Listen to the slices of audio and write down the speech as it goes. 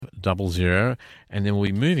00, and then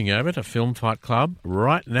we'll be moving over to Film Fight Club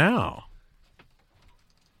right now.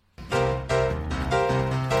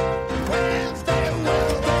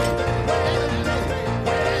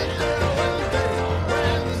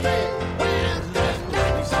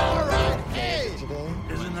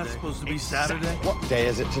 To be Saturday? What day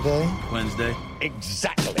is it today? Wednesday.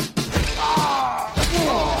 Exactly.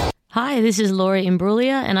 Hi, this is Laurie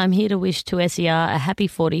Imbruglia, and I'm here to wish 2SER a happy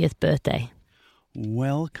 40th birthday.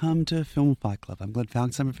 Welcome to Film Fight Club. I'm Glenn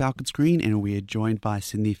Falcon, I'm Falcon Screen, and we are joined by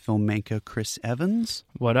Sydney filmmaker Chris Evans.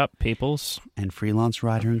 What up, peoples? And freelance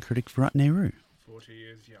writer and critic Virat Nehru. 40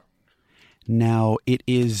 years young. Now, it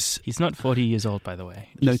is... He's not 40 years old, by the way.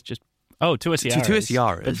 No. 2SER is.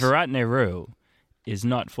 2SER But is. Virat Nehru is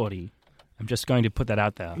not 40. I'm just going to put that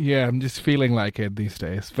out there. Yeah, I'm just feeling like it these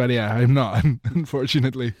days. But yeah, I'm not,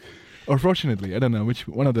 unfortunately. Or fortunately, I don't know, which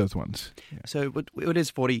one of those ones. Yeah. So it is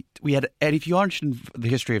 40. We had, and if you are interested in the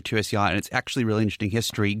history of 2SER, and it's actually really interesting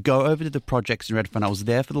history, go over to the projects in Redfern. I was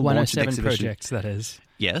there for the launch of the 107 exhibition. projects, that is.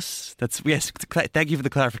 Yes, yes. Thank you for the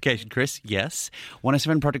clarification, Chris. Yes,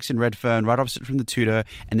 107 projects in Redfern, right opposite from the Tudor,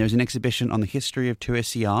 and there's an exhibition on the history of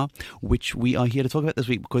 2SER, which we are here to talk about this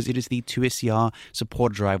week because it is the 2SER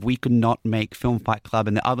support drive. We could not make Film Fight Club,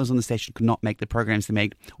 and the others on the station could not make the programs they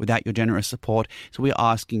make without your generous support. So we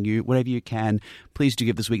are asking you, whatever you can, please do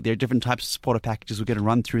give this week. There are different types of supporter packages. We're going to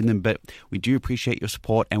run through them, but we do appreciate your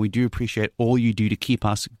support, and we do appreciate all you do to keep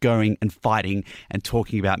us going and fighting and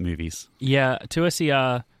talking about movies. Yeah,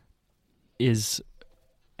 2SER is...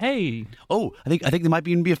 Hey! Oh, I think there might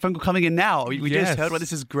even be a phone call coming in now. We Yes. just heard one.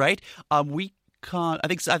 This is great. We can't... I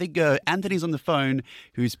think Anthony's on the phone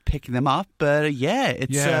who's picking them up, but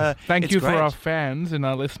it's... Thank it's you great. for our fans and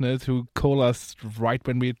our listeners who call us right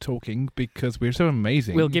when we're talking because we're so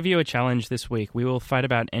amazing. We'll give you a challenge this week. We will fight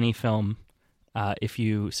about any film if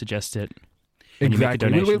you suggest it. when you make a Exactly.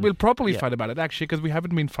 donation. We'll probably Yeah. fight about it, actually, because we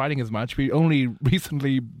haven't been fighting as much. We only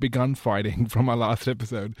recently begun fighting from our last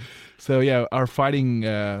episode. So, yeah, our fighting...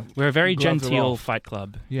 We're a very gloves are genteel off. fight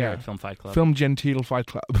club here at Film Fight Club. Film Gentile Fight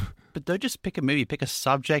Club. But don't just pick a movie. Pick a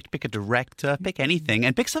subject, pick a director, pick anything,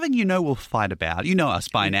 and pick something you know we'll fight about. You know us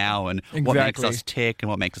by now and what makes Exactly. us tick and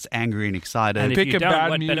what makes us angry and excited. And if Pick you a don't, bad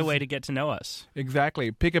what better mus- way to get to know us? Exactly.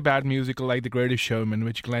 Pick a bad musical like The Greatest Showman,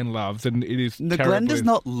 which Glenn loves, and it is The terrible. Glenn does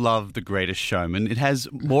not love The Greatest Showman. It has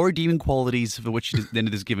more redeeming qualities for which than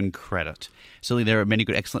it is given credit. Certainly there are many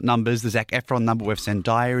good, excellent numbers. The Zac Efron number with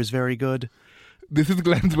Zendaya is very good. This is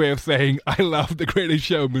Glenn's way of saying, I love The Greatest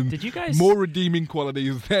Showman. Did you guys... More redeeming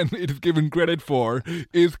qualities than it is given credit for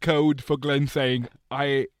is code for Glenn saying,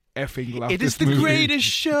 I effing love It this is the movie. greatest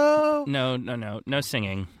show. No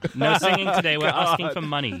singing. No singing today. We're asking for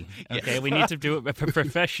money. Okay, we need to do a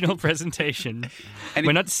professional presentation. And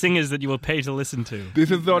We're not singers that you will pay to listen to.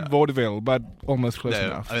 This is not vaudeville, but almost close No,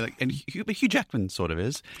 enough. I mean, and Hugh Jackman sort of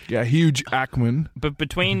is. Yeah, huge Ackman. But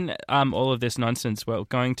between all of this nonsense, we're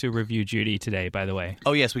going to review Judy today, by the way.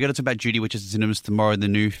 Oh, yes, we got to talk about Judy, which is in cinemas tomorrow, the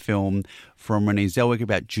new film from Renee Zellweger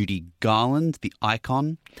about Judy Garland, the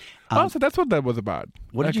icon. So that's what that was about.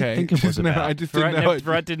 What did you Okay. think it was No, about? I just didn't know.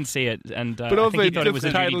 Brett didn't see it, and But I also think he thought it was a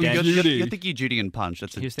the Judy title Dench. Judy. You're thinking Judy and Punch.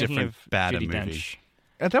 That's a He was thinking different, of badder Judi movie. Dench.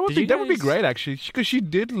 And that would Did be you that would be guys- great, actually, because she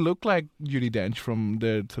did look like Judi Dench from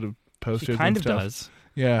the sort of posters She kind and of stuff. does,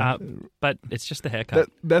 Yeah. but it's just the haircut.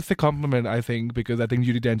 That's the compliment, I think, because I think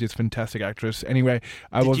Judi Dench is a fantastic actress. Anyway,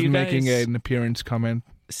 I Did wasn't you making guys- an appearance comment.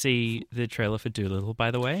 See the trailer for Dolittle, by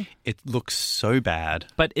the way. It looks so bad.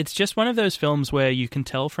 But it's just one of those films where you can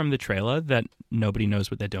tell from the trailer that nobody knows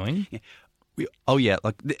what they're doing.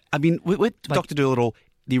 With Dr. Dolittle,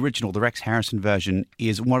 the original, the Rex Harrison version,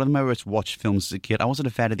 is one of my most watched films as a kid. I wasn't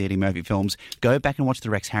a fan of the Eddie Murphy films. Go back and watch the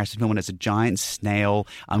Rex Harrison film, and it's a giant snail.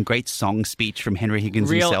 Great song speech from Henry Higgins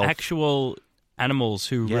Real himself. actual animals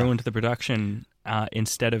who Yeah. ruined the production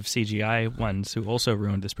instead of CGI ones who also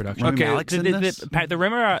ruined this production. Rami Malek's in this? The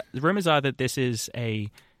rumors are that this is a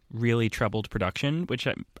really troubled production, which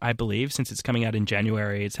I believe, since it's coming out in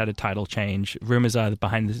January, it's had a title change. Rumors are that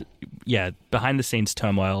behind the scenes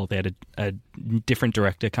turmoil. They had a different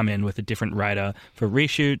director come in with a different writer for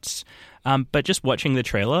reshoots. But just watching the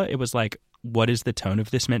trailer, it was like, what is the tone of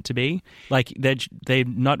this meant to be? Like, they're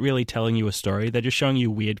not really telling you a story. They're just showing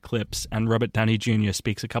you weird clips, and Robert Downey Jr.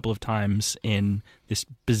 speaks a couple of times in this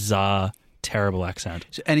bizarre terrible accent.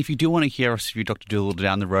 And if you do want to hear us review Dr. Dolittle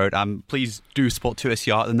down the road, please do support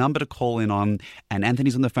 2SER. The number to call in on, and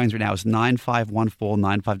Anthony's on the phones right now, is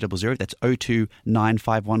 9514-9500. That's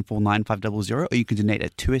 02-9514-9500. Or you can donate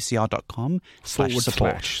at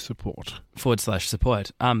 2SER.com/support.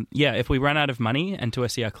 /support. Yeah, if we run out of money and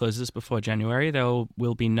 2SER closes before January, there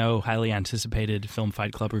will be no highly anticipated Film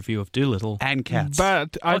Fight Club review of Dolittle. And Cats.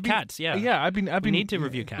 But Cats, yeah. Yeah, I've been We need to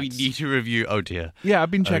review Cats. We need to review, oh dear. Yeah,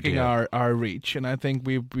 I've been checking dear. our reach, and I think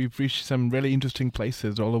we've reached some really interesting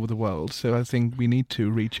places all over the world. So I think we need to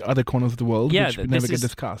reach other corners of the world, which would never get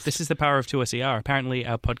discussed. This is the power of 2SER. Apparently,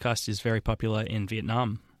 our podcast is very popular in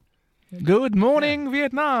Vietnam. Good morning,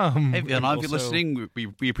 Vietnam. Hey, Vietnam, if you're Also- listening,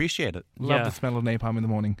 we appreciate it. Love Yeah. the smell of napalm in the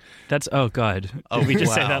morning. That's oh god. Oh, Did we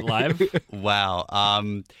just say wow. that live? Wow.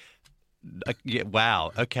 Yeah,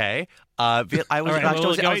 wow. Okay. I was All right,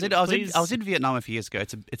 well, I was in Vietnam a few years ago.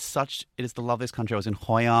 It is the loveliest country. I was in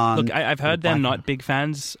Hoi An. Look, I've heard they're not big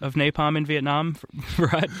fans of napalm in Vietnam,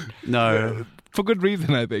 right? No. For good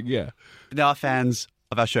reason, I think, yeah. They are fans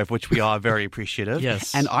of our show, for which we are very appreciative.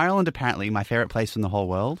 Yes. And Ireland, apparently, my favorite place in the whole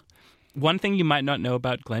world. One thing you might not know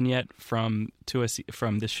about Glenn yet from this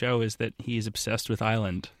show is that he is obsessed with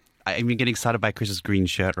Ireland. I'm getting excited by Chris's green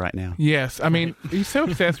shirt right now. Yes, I mean, he's so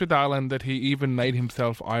obsessed with Ireland that he even made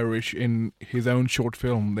himself Irish in his own short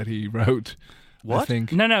film that he wrote. I What?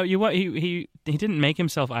 think. No, he didn't make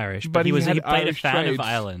himself Irish, but he had played Irish a fan traits. of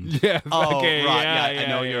Ireland. Yes, Oh, okay, right. yeah, I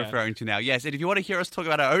know what you're referring to now. Yes, and if you want to hear us talk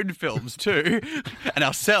about our own films too, and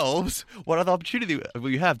ourselves, what other opportunity will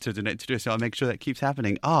you have to donate to do so? I'll make sure that keeps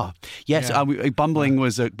happening. Oh, yes, Yeah. Bumbling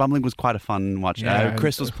was quite a fun watch. Yeah.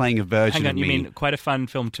 Chris was playing a version Hang on, of you me. mean quite a fun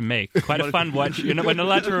film to make? Quite a fun watch. We're not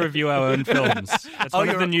allowed to review our own films. That's one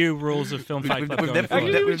of the new rules of Film Fight Club we've going never-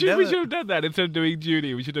 forward. Actually, We've we should have done that instead of doing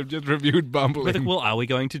Judy. We should have just reviewed Bumbling. Well, are we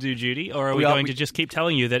going to do Judy, or are we We are- going to just keep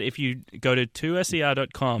telling you that if you go to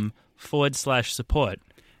 2ser.com/support,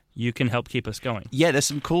 you can help keep us going? Yeah, there's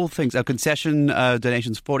some cool things. Our concession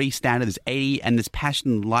donations 40, standard is 80, and there's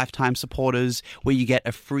Passion Lifetime supporters where you get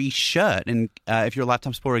a free shirt. And if you're a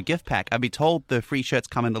Lifetime supporter, a gift pack. I'd be told the free shirts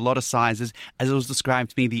come in a lot of sizes. As it was described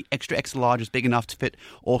to me, the extra large is big enough to fit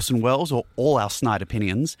Orson Welles or all our snide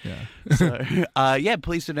opinions. Yeah. So,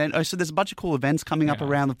 please donate. Oh, so there's a bunch of cool events coming up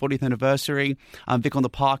around the 40th anniversary. Vic on the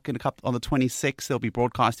Park on the 26th. They'll be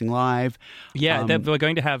broadcasting live. Yeah, we're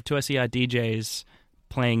going to have 2SER DJs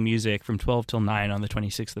playing music from 12 till 9 on the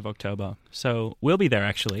 26th of October. So we'll be there,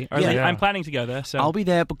 actually. Or Yeah. I'm planning to go there. So I'll be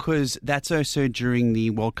there because that's also during the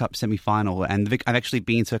World Cup semi-final, and I've actually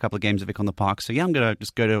been to a couple of games of Vic on the Park. So yeah, I'm going to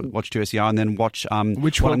just go to watch 2SER and then watch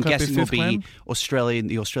Which what World I'm Cup guessing is will this, be Glenn?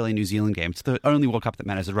 the Australia-New Zealand game. It's the only World Cup that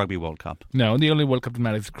matters, the Rugby World Cup. No, the only World Cup that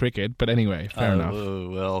matters is cricket. But anyway, fair enough.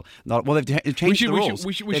 They've changed the rules.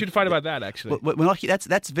 We should fight about that, actually. We're not,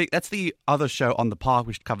 that's Vic, that's the other show on the park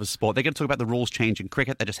which covers sport. They're going to talk about the rules change in cricket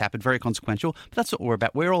that just happened, very consequential. But that's what we're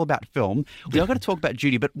about. We're all about film. We are going to talk about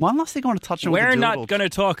Judy, but one last thing I want to touch on. we're not going to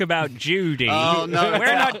talk about Judy. Oh, no.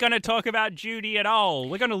 We're not going to talk about Judy at all.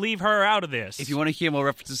 We're going to leave her out of this. If you want to hear more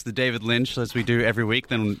references to David Lynch, as we do every week,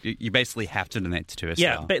 then you basically have to donate to 2SER.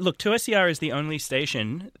 Yeah, but look, 2SER is the only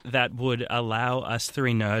station that would allow us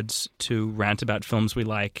three nerds to rant about films we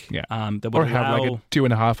like. Yeah. That would Or have allow, like a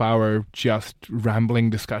 2.5 hour just rambling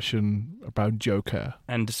discussion about Joker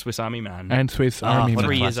and Swiss Army Man. and Swiss Army what a Man.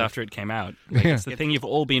 3 years classic. after it came out. Like, Yeah. It's the thing you've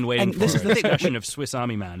all been waiting And for, this is a the thing. discussion of Swiss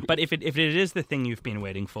Army Man. But if it is the thing you've been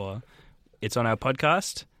waiting for, it's on our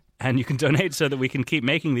podcast, and you can donate so that we can keep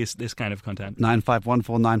making this kind of content.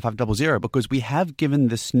 95149500, because we have given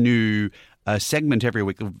this new segment every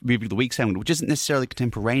week, the Movie of the Week segment, which isn't necessarily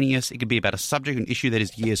contemporaneous. It could be about a subject, an issue that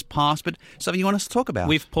is years past, but something you want us to talk about.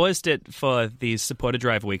 We've paused it for these supporter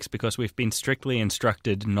drive weeks because we've been strictly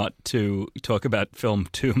instructed not to talk about film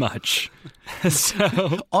too much.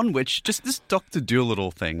 So On which, just this Dr. Dolittle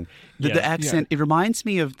thing, the Yeah. accent, it reminds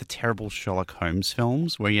me of the terrible Sherlock Holmes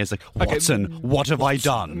films where he has like, Watson, what have I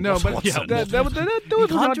done? No, but Watson, those You were can't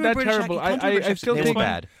not do a that British terrible. accent. You can't do a I British still accent. They think were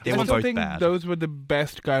bad. They I were still both think bad. those were the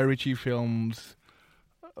best Guy Ritchie films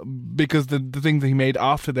because the things that he made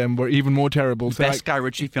after them were even more terrible. So Best Guy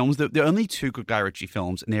Ritchie films. There are only two good Guy Ritchie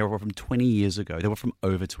films, and they were from 20 years ago. They were from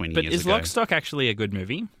over 20 But years is ago. Lock, Stock actually a good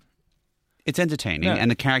movie? It's entertaining, Yeah. and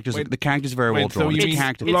the characters are very well Wait, so drawn. you It's mean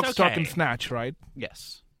character. It's Lock, Stock, okay. and Snatch, right?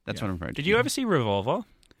 Yes, that's Yeah. what I'm referring to. Did you ever see Revolver?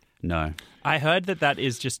 No. I heard that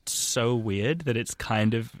is just so weird that it's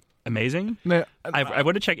kind of amazing. No, I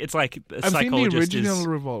want to check. It's like a I've seen the psychologist original is...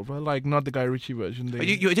 Revolver, like not the Guy Ritchie version.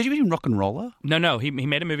 Did you mean Rock and Roller? No, he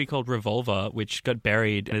made a movie called Revolver, which got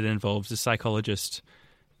buried, and it involves a psychologist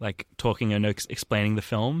like talking and explaining the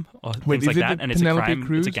film or Wait, things like is it that. the And Penelope it's a crime.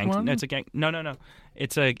 Cruz it's a gangster. one? No, it's a gang. No.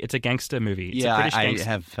 It's a gangster movie. It's Yeah, a British I gangster.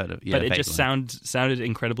 have heard of. Yeah, but it just vaguely. sounded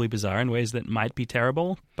incredibly bizarre in ways that might be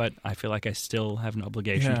terrible. But I feel like I still have an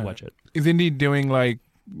obligation to watch it. Isn't he doing like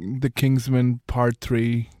the Kingsman Part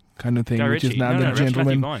 3 kind of thing, Guy which is Ritchie. now No, The that's Matthew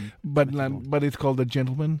Gentleman? Vaughn. But it's called The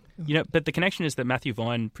Gentleman? You know, but the connection is that Matthew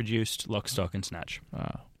Vaughn produced Lock, Stock and Snatch.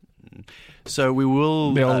 So we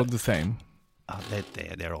will. They all look the same.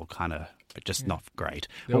 They're all kind of just not great.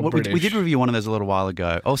 They're all We British. did review one of those a little while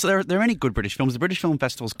ago. Oh, so there are any good British films? The British Film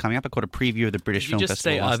Festival's coming up. I caught a preview of the British You Film just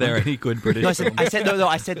Festival. say, last are there night. any good British No, films?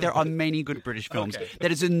 I said there are many good British films.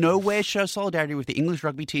 That is in no way show solidarity with the English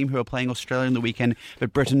rugby team who are playing Australia on the weekend,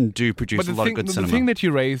 but Britain do produce But a lot of good the cinema. thing that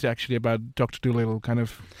you raised actually about Dr. Dolittle kind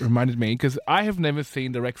of reminded me, because I have never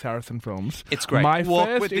seen the Rex Harrison films. It's great. My Walk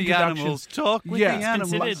first with the introduction- animals. Talk with Yeah. the It's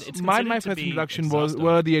animals. It's my considered to first be introduction exhaustive.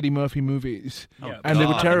 were the Eddie Murphy movies, Yeah. and they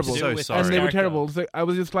were God, terrible. I'm so sorry. And they were Character. terrible. So I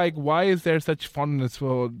was just like, why is there such fondness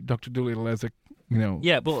for Dr. Dolittle as a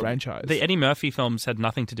franchise? The Eddie Murphy films had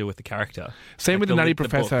nothing to do with the character. Same like with the Nutty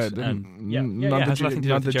books Professor. and- Not it has nothing to do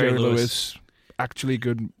not with the Jerry Jerry Lewis. Lewis actually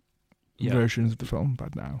good Yeah. versions of the film,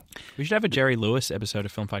 but now. We should have a Jerry Lewis episode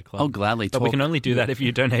of Film Fight Club. Oh, gladly. But we can only do that if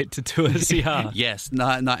you donate to 2SCR. Yes.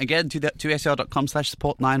 No, again, to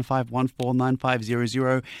SCR.com/support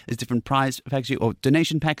 95149500. There's different prize packs or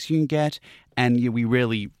donation packs you can get, and we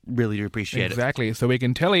really, really do appreciate it. Exactly. So we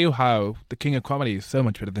can tell you how the King of Comedy is so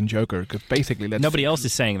much better than Joker, because basically that's... Nobody else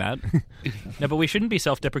is saying that. No, but we shouldn't be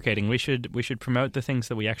self-deprecating. We should promote the things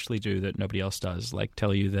that we actually do that nobody else does, like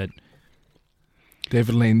tell you that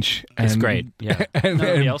David Lynch it's and... great. Yeah. and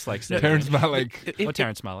Nobody else likes David Terrence Lynch. Malick. Or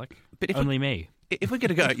Terrence Malick. But if Only me. If we're going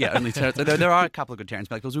to go, only Terrence. There are a couple of good Terrence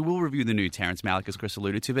Malick films. We will review the new Terrence Malick, as Chris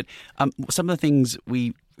alluded to. But some of the things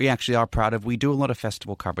we actually are proud of, we do a lot of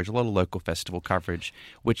festival coverage, a lot of local festival coverage,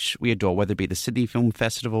 which we adore, whether it be the Sydney Film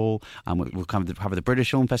Festival, we'll cover the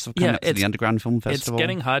British Film Festival, coming up to the Underground Film Festival. It's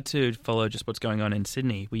getting hard to follow just what's going on in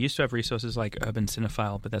Sydney. We used to have resources like Urban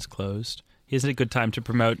Cinephile, but that's closed. Here's a good time to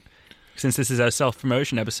promote, since this is our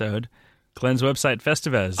self-promotion episode, Glenn's website,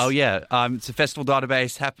 Festivus. Oh, yeah. It's a festival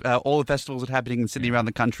database. All the festivals that are happening in Sydney around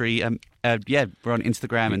the country. We're on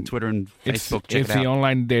Instagram and Twitter and Facebook. Check It's it out. the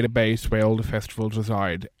online database where all the festivals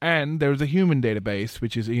reside. And there's a human database,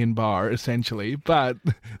 which is Ian Barr, essentially. But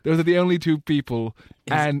those are the only two people,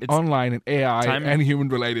 and it's online and AI and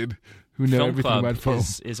human-related, who know Film everything Club about film.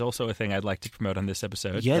 is also a thing I'd like to promote on this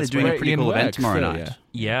episode. Yeah, they're That's doing where- a pretty Ian cool event works, tomorrow so, night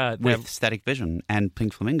Yeah, they're- with Static Vision and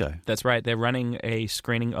Pink Flamingo. That's right. They're running a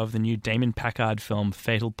screening of the new Damon Packard film,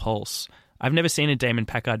 Fatal Pulse. I've never seen a Damon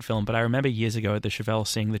Packard film, but I remember years ago at the Chevelle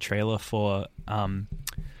seeing the trailer for,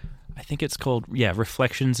 I think it's called,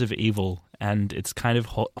 Reflections of Evil, and it's kind of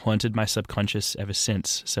haunted my subconscious ever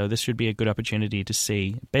since. So this should be a good opportunity to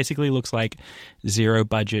see. Basically looks like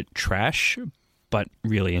zero-budget trash, but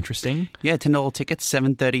really interesting. Yeah, $10 tickets,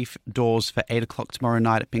 7:30 doors for 8 o'clock tomorrow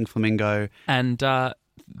night at Pink Flamingo. And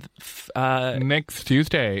Next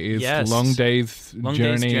Tuesday is yes. Long Day's Long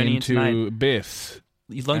Day's Journey Journey into into Abyss.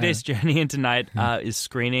 Long Day's Journey into Night is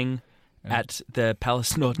screening at the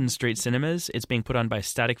Palace Norton Street Cinemas. It's being put on by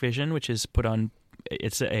Static Vision, which is put on.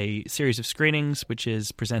 It's a series of screenings which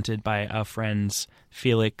is presented by our friends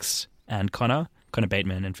Felix and Connor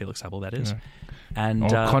Bateman and Felix Hubble, that is. Yeah. And Or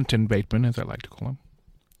Content Bateman, as I like to call him.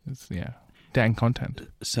 It's, dang content.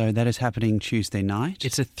 So that is happening Tuesday night.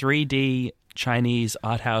 it's a 3D Chinese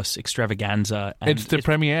art house extravaganza. And It's the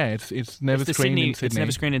premiere. It's never it's screened in Sydney. It's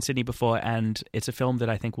never screened in Sydney before, and it's a film that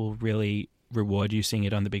I think will really reward you seeing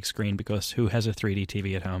it on the big screen, because who has a 3D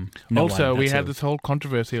TV at home? No Also, one. we That's had it. this whole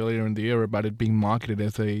controversy earlier in the year about it being marketed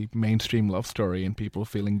as a mainstream love story and people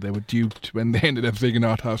feeling they were duped when they ended up seeing an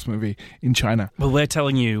art house movie in China. Well, we're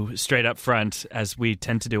telling you straight up front, as we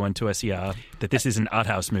tend to do on 2SER, that this is an art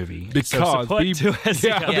house movie. Because so support we-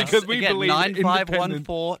 2SER. Yeah, because we Again, believe in independent-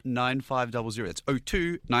 9514-9500. It's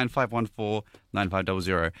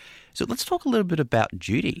 02-9514-9500. So let's talk a little bit about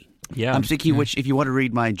Judy. Yeah. I'm thinking, which, if you want to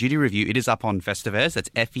read my Judy review, it is up on Festivus. That's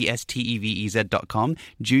FESTEVEZ.com.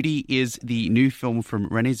 Judy is the new film from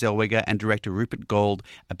Renée Zellweger and director Rupert Gould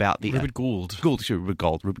about the... Rupert Gould.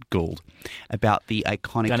 Rupert Gould. About the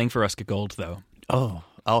iconic... Gunning for Oscar Gold, though. Oh,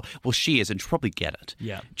 well, she is, and she'll probably get it.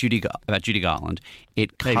 Yeah. About Judy Garland.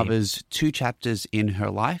 It Maybe. covers 2 chapters in her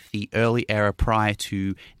life, the early era prior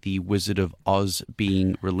to The Wizard of Oz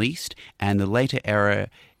being released, and the later era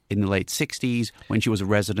in the late 60s when she was a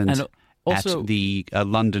resident And also- at the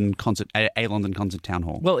London concert town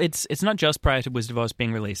hall. Well, it's not just prior to Wizard of Oz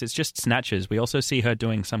being released. It's just snatches. We also see her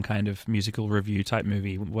doing some kind of musical review type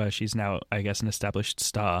movie where she's now, I guess, an established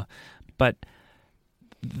star. But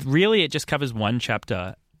really, it just covers one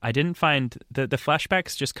chapter. I didn't find the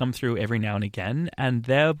flashbacks just come through every now and again, and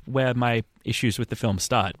they're where my issues with the film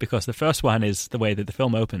start, because the first one is the way that the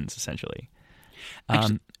film opens, essentially.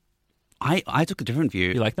 Actually, I took a different view.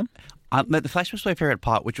 You like them? The flashbacks was my favourite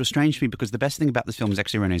part, which was strange to me because the best thing about this film is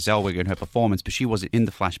actually Renee Zellweger and her performance, but she wasn't in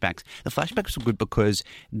the flashbacks. The flashbacks were good because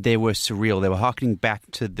they were surreal. They were harkening back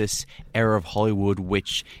to this era of Hollywood,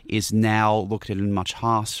 which is now looked at in a much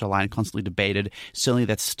harsher light and constantly debated. Certainly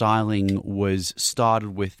that styling was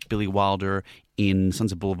started with Billy Wilder in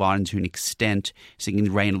Sunset Boulevard, and to an extent, Singing in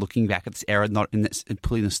the Rain, looking back at this era, not in this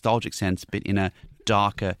completely nostalgic sense, but in a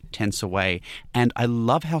darker, tenser way. And I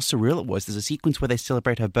love how surreal it was. There's a sequence where they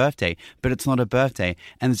celebrate her birthday, but it's not her birthday.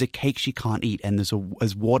 And there's a cake she can't eat, and there's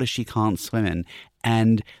water she can't swim in.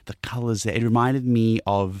 And the colours there, it reminded me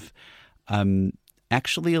of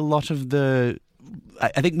actually a lot of the,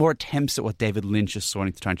 I think, more attempts at what David Lynch is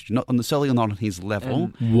trying to do. Certainly not on his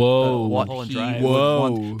level. But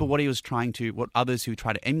what he was trying to, what others who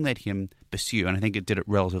try to emulate him pursue. And I think it did it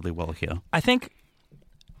relatively well here. I think,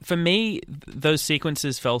 for me, those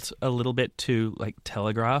sequences felt a little bit too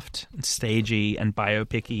telegraphed, and stagey, and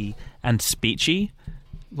biopic-y, and speechy.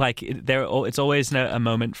 It's always a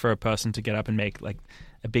moment for a person to get up and make a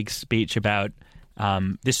big speech about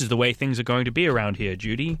this is the way things are going to be around here,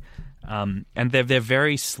 Judy. And they're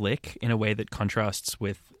very slick in a way that contrasts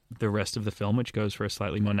with the rest of the film, which goes for a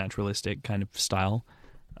slightly more naturalistic kind of style.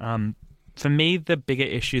 For me, the bigger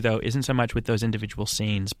issue, though, isn't so much with those individual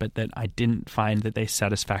scenes, but that I didn't find that they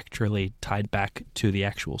satisfactorily tied back to the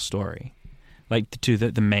actual story, to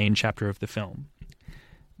the main chapter of the film.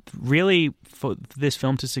 Really, for this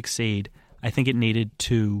film to succeed, I think it needed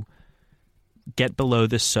to get below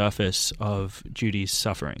the surface of Judy's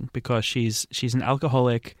suffering, because she's an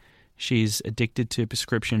alcoholic, she's addicted to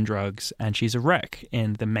prescription drugs, and she's a wreck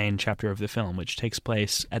in the main chapter of the film, which takes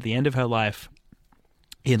place at the end of her life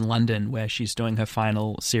in London, where she's doing her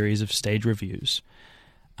final series of stage reviews.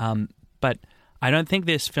 But I don't think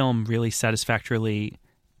this film really satisfactorily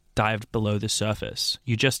dived below the surface.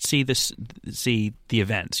 You just see the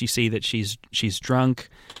events. You see that she's drunk,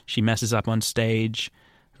 she messes up on stage,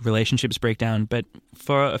 relationships break down. But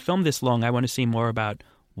for a film this long, I want to see more about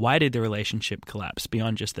why did the relationship collapse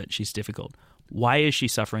beyond just that she's difficult. Why is she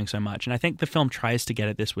suffering so much? And I think the film tries to get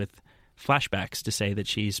at this with flashbacks to say that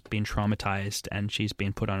she's been traumatized and she's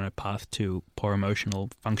been put on a path to poor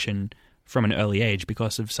emotional function from an early age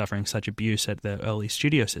because of suffering such abuse at the early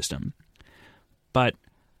studio system. But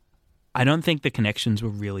I don't think the connections were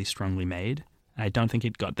really strongly made. I don't think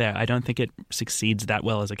it got there. I don't think it succeeds that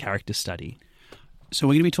well as a character study. So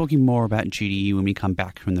we're going to be talking more about Judy when we come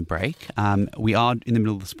back from the break. We are in the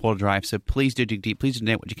middle of the supporter drive, so please do dig deep. Please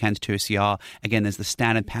donate what you can to 2SER. Again, there's the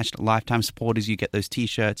standard Passionate Lifetime supporters. You get those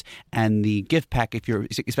T-shirts and the gift pack,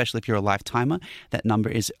 especially if you're a lifetimer. That number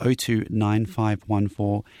is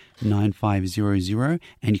 0295149500,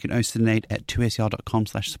 and you can also donate at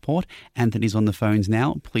 2ser.com/support. Anthony's on the phones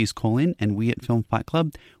now. Please call in, and we at Film Fight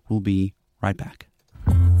Club will be right back.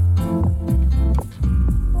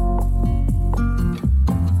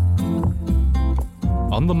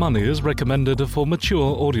 On the Money is recommended for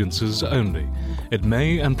mature audiences only. It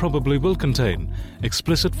may and probably will contain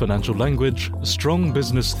explicit financial language, strong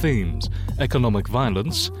business themes, economic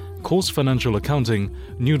violence, coarse financial accounting,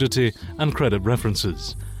 nudity, and credit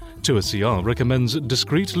references. 2SER recommends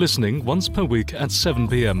discreet listening once per week at 7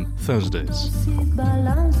 p.m. Thursdays.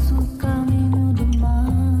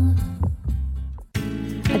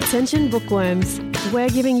 Attention bookworms, we're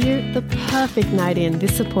giving you the perfect night in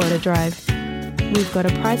this supporter drive. We've got a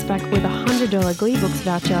prize pack with a $100 Glee Books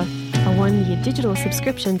voucher, a 1-year digital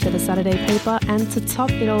subscription to the Saturday paper, and to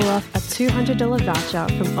top it all off, a $200 voucher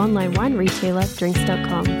from online wine retailer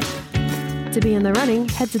Drinks.com. To be in the running,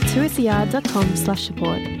 head to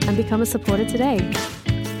 2ser.com/support and become a supporter today.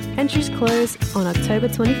 Entries close on October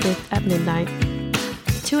 25th at midnight.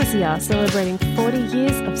 2SER celebrating 40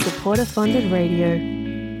 years of supporter-funded radio.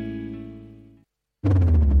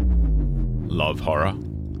 Love horror?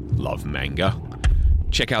 Love manga?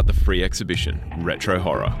 Check out the free exhibition, Retro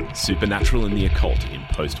Horror, Supernatural and the Occult in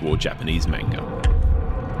Post-War Japanese Manga.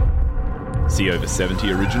 See over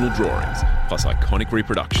 70 original drawings, plus iconic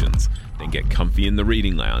reproductions, then get comfy in the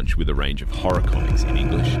reading lounge with a range of horror comics in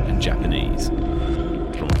English and Japanese.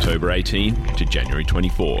 From October 18 to January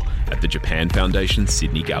 24 at the Japan Foundation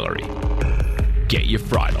Sydney Gallery. Get your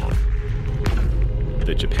fright on.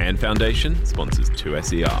 The Japan Foundation sponsors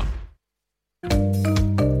 2SER.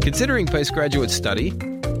 Considering postgraduate study,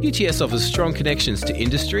 UTS offers strong connections to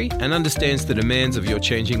industry and understands the demands of your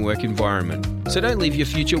changing work environment. So don't leave your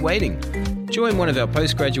future waiting. Join one of our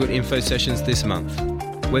postgraduate info sessions this month.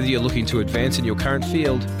 Whether you're looking to advance in your current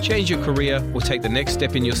field, change your career, or take the next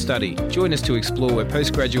step in your study, join us to explore where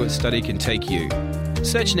postgraduate study can take you.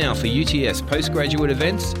 Search now for UTS postgraduate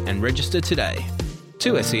events and register today.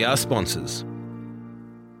 2SER sponsors.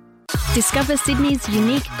 Discover Sydney's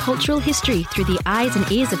unique cultural history through the eyes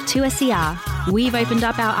and ears of 2SER. We've opened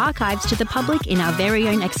up our archives to the public in our very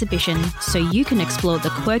own exhibition, so you can explore the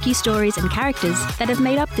quirky stories and characters that have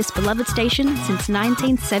made up this beloved station since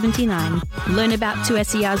 1979. Learn about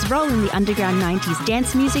 2SER's role in the underground 90s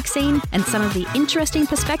dance music scene and some of the interesting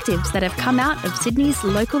perspectives that have come out of Sydney's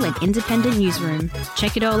local and independent newsroom.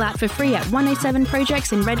 Check it all out for free at 107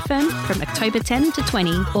 Projects in Redfern from October 10 to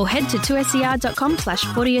 20, or head to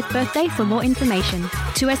 2ser.com/40th birthday for more information.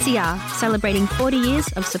 2SER, celebrating 40 years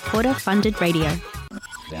of supporter-funded radio.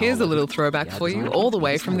 Here's a little throwback for you, all the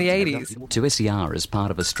way from the 80s. 2SER is part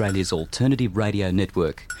of Australia's alternative radio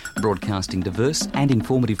network, broadcasting diverse and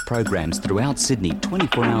informative programs throughout Sydney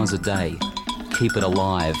 24 hours a day. Keep it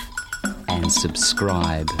alive and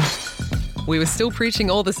subscribe. We were still preaching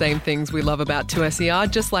all the same things we love about 2SER,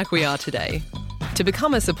 just like we are today. To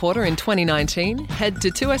become a supporter in 2019, head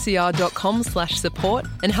to 2ser.com/support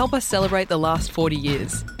and help us celebrate the last 40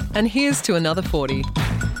 years. And here's to another 40.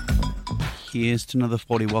 Here's to another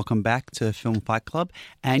 40. Welcome back to Film Fight Club.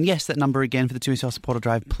 And yes, that number again for the 2SER supporter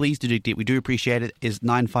drive, please do dig deep. We do appreciate it, is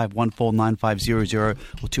 95149500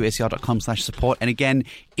 or 2ser.com/support. And again,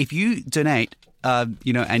 if you donate, and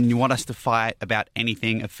you want us to fight about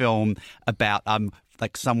anything, a film, about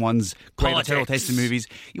like someone's great or terrible taste in movies,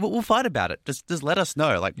 we'll fight about it. Just let us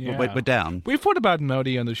know. Like, we're down. We've fought about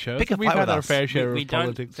Modi on the show. We've had our fair share of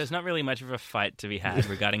politics. There's not really much of a fight to be had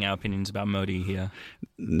regarding our opinions about Modi here.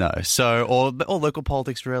 No. So, or local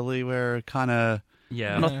politics, really, we're kind of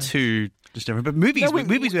not too just different. But movies, we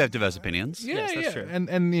have diverse opinions. Yes, that's true.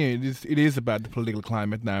 And it is about the political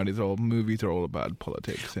climate now. Movies are all about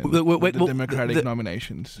politics and the Democratic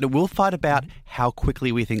nominations. We'll fight about how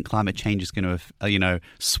quickly we think climate change is going to,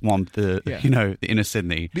 swamp the inner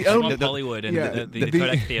Sydney. Hollywood and the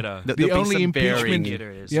Kodak Theatre. The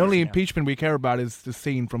only impeachment we care about is the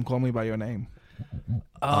scene from Call Me by Your Name.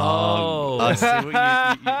 I see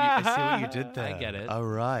what you did there. I get it. Oh,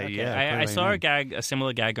 right. Okay. Yeah. I saw a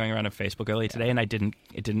similar gag going around on Facebook earlier today, and I didn't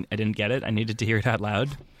get it. I needed to hear it out loud.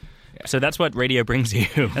 Yeah. So that's what radio brings you.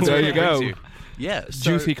 There you go. Yeah,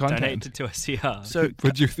 so juicy content. Donate to 2SER. So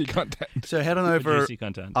for juicy content. So head on over juicy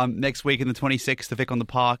content. Next week in the 26th to Vic on the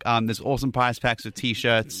Park. There's awesome prize packs with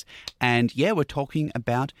T-shirts, and we're talking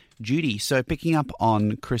about Judy. So picking up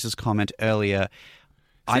on Chris's comment earlier.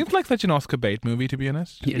 Seems like such an Oscar bait movie, to be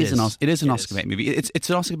honest. It is an Oscar bait movie. It's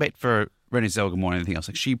an Oscar bait for Renée Zellweger more than anything else.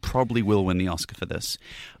 Like, she probably will win the Oscar for this.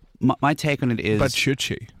 My take on it is, but should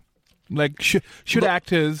she? Like, should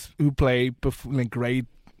actors who play great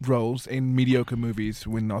roles in mediocre movies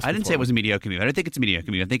win Oscars? I didn't say it was a mediocre movie. I don't think it's a mediocre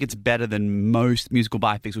movie. I think it's better than most musical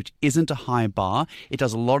biopics, which isn't a high bar. It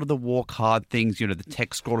does a lot of the walk hard things. The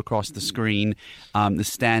text scrolled across the screen, the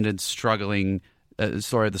standard struggling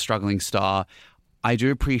story of the struggling star. I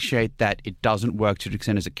do appreciate that it doesn't work to an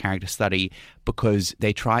extent as a character study, because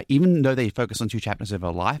they try, even though they focus on 2 chapters of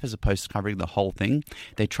her life as opposed to covering the whole thing,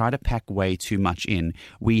 they try to pack way too much in.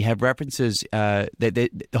 We have references,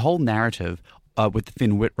 the whole narrative with the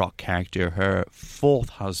Finn Wittrock character, her 4th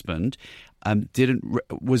husband,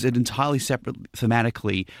 was it entirely separate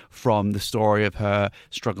thematically from the story of her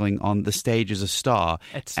struggling on the stage as a star.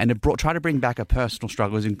 And it tried to bring back her personal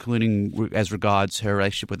struggles, including as regards her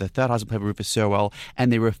relationship with her 3rd husband, played by Rufus Sewell,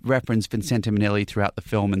 and they reference Vincenta Minnelli throughout the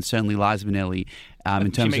film, and certainly Liza Minnelli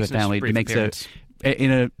in terms of her family. It makes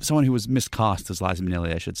someone who was miscast as Liza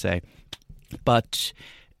Minnelli, I should say. But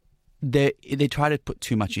they try to put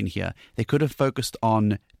too much in here. They could have focused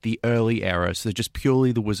on the early era, so just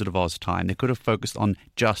purely the Wizard of Oz time. They could have focused on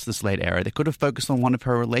just the Slate era. They could have focused on one of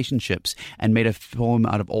her relationships and made a film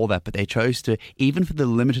out of all that, but they chose to, even for the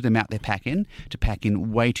limited amount they pack in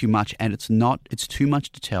way too much, and it's too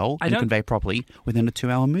much to tell and convey properly within a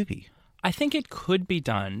 2-hour movie. I think it could be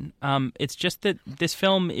done. It's just that this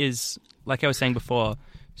film is, like I was saying before,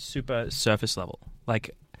 super surface level. Like,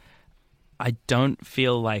 I don't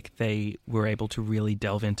feel like they were able to really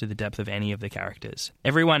delve into the depth of any of the characters.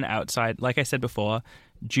 Everyone outside, like I said before,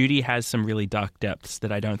 Judy has some really dark depths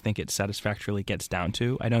that I don't think it satisfactorily gets down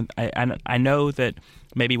to. I know that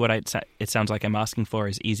maybe what it sounds like I'm asking for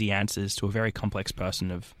is easy answers to a very complex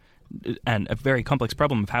and a very complex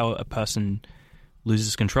problem of how a person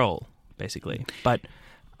loses control, basically. But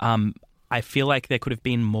I feel like there could have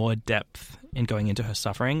been more depth in going into her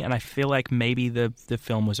suffering, and I feel like maybe the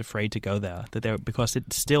film was afraid to go there. Because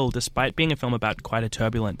it still, despite being a film about quite a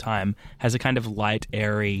turbulent time, has a kind of light,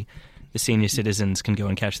 airy the senior citizens can go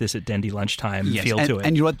and catch this at Dendy lunchtime feel to it.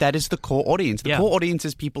 And you know what? That is the core audience. The core audience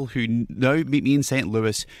is people who know Meet Me in St.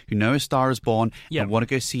 Louis, who know A Star is Born, and want to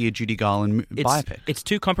go see a Judy Garland biopic. It's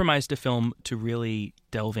too compromised a film to really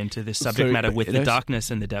delve into this subject matter with the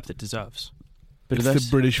darkness and the depth it deserves. But it's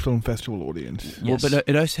the British Film Festival audience. Well, but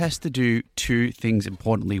it also has to do two things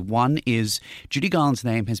importantly. One is Judy Garland's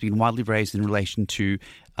name has been widely raised in relation to,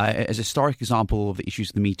 as a historic example of the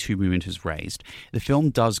issues the Me Too movement has raised. The film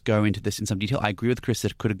does go into this in some detail. I agree with Chris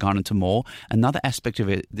that it could have gone into more. Another aspect of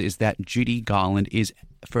it is that Judy Garland has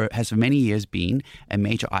for many years been a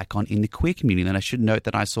major icon in the queer community. And I should note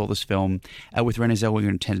that I saw this film with Renée Zellweger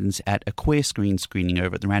in attendance at a queer screening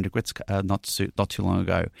over at the Randwick Ritz not too long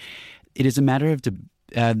ago. It is a matter of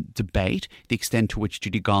debate the extent to which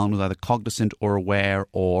Judy Garland was either cognizant or aware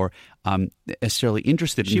or necessarily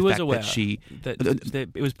interested in the fact aware that she... that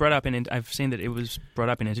it was brought up in... I've seen that it was brought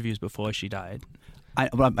up in interviews before she died.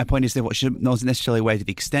 My point is that she wasn't necessarily aware to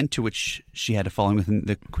the extent to which she had a following within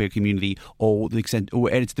the queer community, or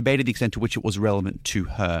it's debated the extent to which it was relevant to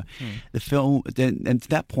her. The film, and to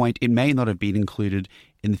that point, it may not have been included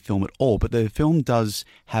in the film at all, but the film does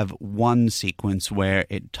have one sequence where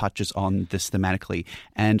it touches on this thematically,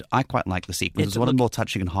 and I quite like the sequence. It's one of the more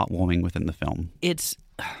touching and heartwarming within the film.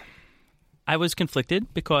 I was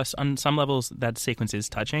conflicted because on some levels that sequence is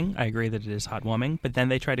touching. I agree that it is heartwarming, but then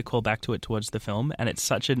they try to call back to it towards the film, and it's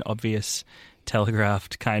such an obvious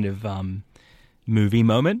telegraphed kind of movie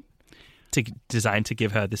moment designed to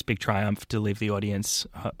give her this big triumph to leave the audience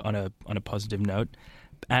on a positive note.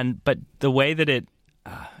 But the way that it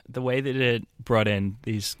brought in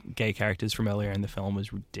these gay characters from earlier in the film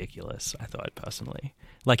was ridiculous, I thought, personally.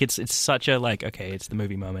 Like, it's such a, okay, it's the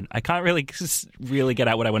movie moment. I can't really get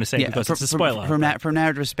out what I want to say because it's a spoiler. From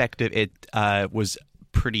narrative perspective, it was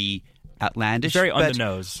pretty outlandish. Very on the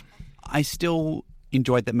nose. I still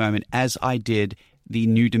enjoyed that moment, as I did the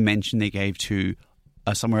new dimension they gave to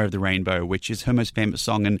Somewhere Over the Rainbow, which is her most famous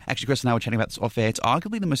song. And actually, Chris and I were chatting about this off air. It's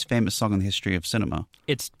arguably the most famous song in the history of cinema.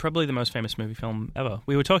 It's probably the most famous movie film ever.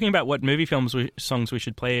 We were talking about what movie songs we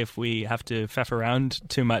should play if we have to faff around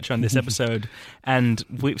too much on this episode, and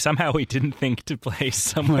somehow we didn't think to play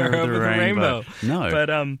Somewhere Over the Rainbow. No. But,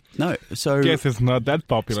 no. So guess it's not that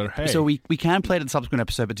popular. Hey. So we can play it in the subsequent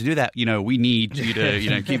episode, but to do that, we need you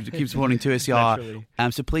to keep supporting 2SER.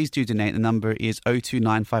 So please do donate. The number is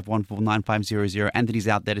 0295149500, and he's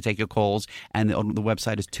out there to take your calls, and the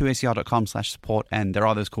website is 2ser.com/support, and there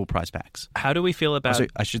are those cool prize packs. How do we feel about...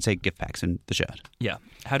 I should say gift packs and the shirt. Yeah.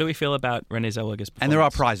 How do we feel about Renée Zellweger's performance? And there are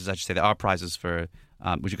prizes, I should say. There are prizes for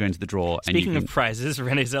which are going to the draw. Speaking of prizes,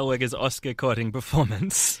 Renée Zellweger's Oscar-courting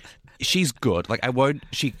performance... She's good.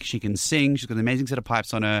 She can sing. She's got an amazing set of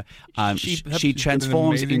pipes on her. She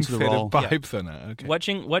transforms into the role. Pipes on her. Okay.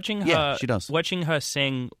 Watching her, yeah, she does. Watching her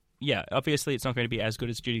sing. Yeah, obviously it's not going to be as good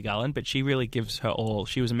as Judy Garland, but she really gives her all.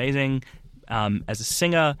 She was amazing as a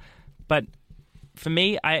singer, but for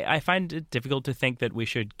me, I find it difficult to think that we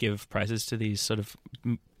should give prizes to these sort of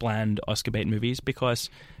bland Oscar bait movies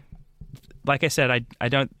because, like I said,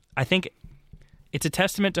 I think it's a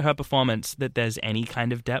testament to her performance that there's any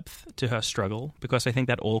kind of depth to her struggle, because I think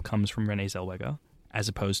that all comes from Renée Zellweger as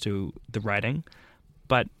opposed to the writing.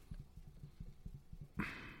 But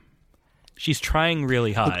she's trying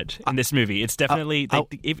really hard in this movie. It's definitely...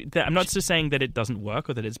 I'm not just saying that it doesn't work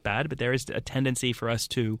or that it's bad, but there is a tendency for us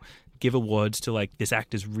to give awards to, this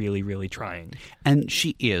actor's really, really trying. And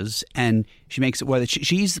she is, and she makes it worth it.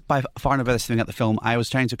 She's by far and away the best thing about the film. I was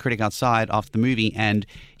chatting to a critic outside after the movie, and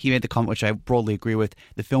he made the comment, which I broadly agree with.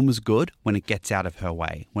 The film is good when it gets out of her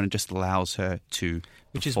way, when it just allows her to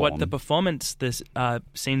Which is what the performance,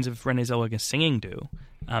 scenes of Renée Zellweger singing do.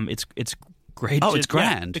 It's great. Oh, it's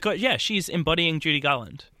grand. Because she's embodying Judy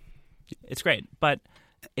Garland. It's great, but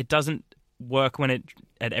it doesn't work when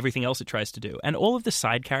at everything else it tries to do. And all of the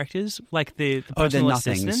side characters, like the personal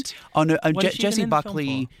assistant. Oh no, Jessie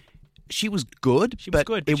Buckley. She was good, but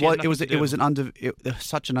it was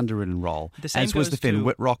such an underwritten role. As was the Finn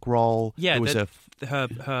Whitrock role. Yeah,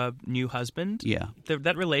 her new husband. Yeah,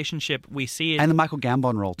 that relationship we see, and the Michael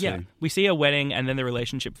Gambon role too. Yeah, we see a wedding and then the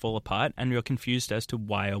relationship fall apart, and you're confused as to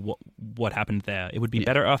why or what happened there. It would be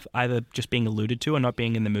better off either just being alluded to or not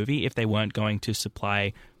being in the movie if they weren't going to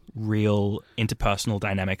supply real interpersonal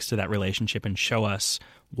dynamics to that relationship and show us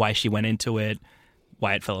why she went into it,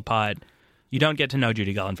 why it fell apart. You don't get to know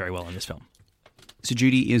Judy Garland very well in this film. So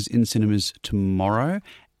Judy is in cinemas tomorrow,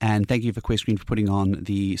 And thank you for Queer Screen for putting on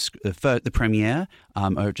the premiere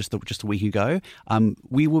just a week ago.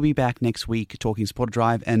 We will be back next week talking Supporter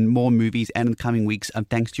Drive and more movies and in the coming weeks.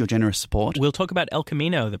 Thanks to your generous support. We'll talk about El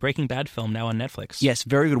Camino, the Breaking Bad film now on Netflix. Yes,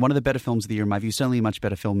 very good. One of the better films of the year in my view. Certainly a much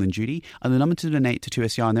better film than Judy. And the number to donate to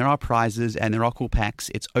 2SER, and there are prizes and there are cool packs.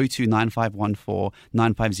 It's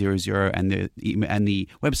 0295149500 and the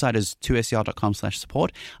website is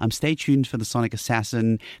 2ser.com/support. Stay tuned for The Sonic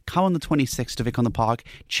Assassin. Come on the 26th to Vic on the Park.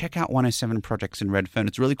 Check out 107 Projects in Redfern.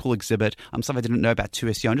 It's a really cool exhibit. Stuff I didn't know about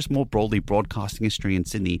 2SER and just more broadly broadcasting history in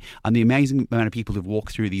Sydney. And the amazing amount of people who've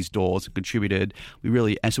walked through these doors and contributed. We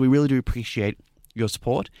really do appreciate your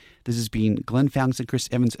support. This has been Glenn Foungs and Chris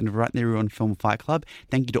Evans and Right There on Film Fight Club.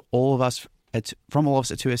 Thank you to all of us from all of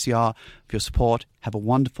us at 2SER for your support. Have a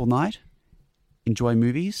wonderful night. Enjoy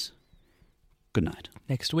movies. Good night.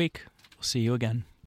 Next week, we'll see you again.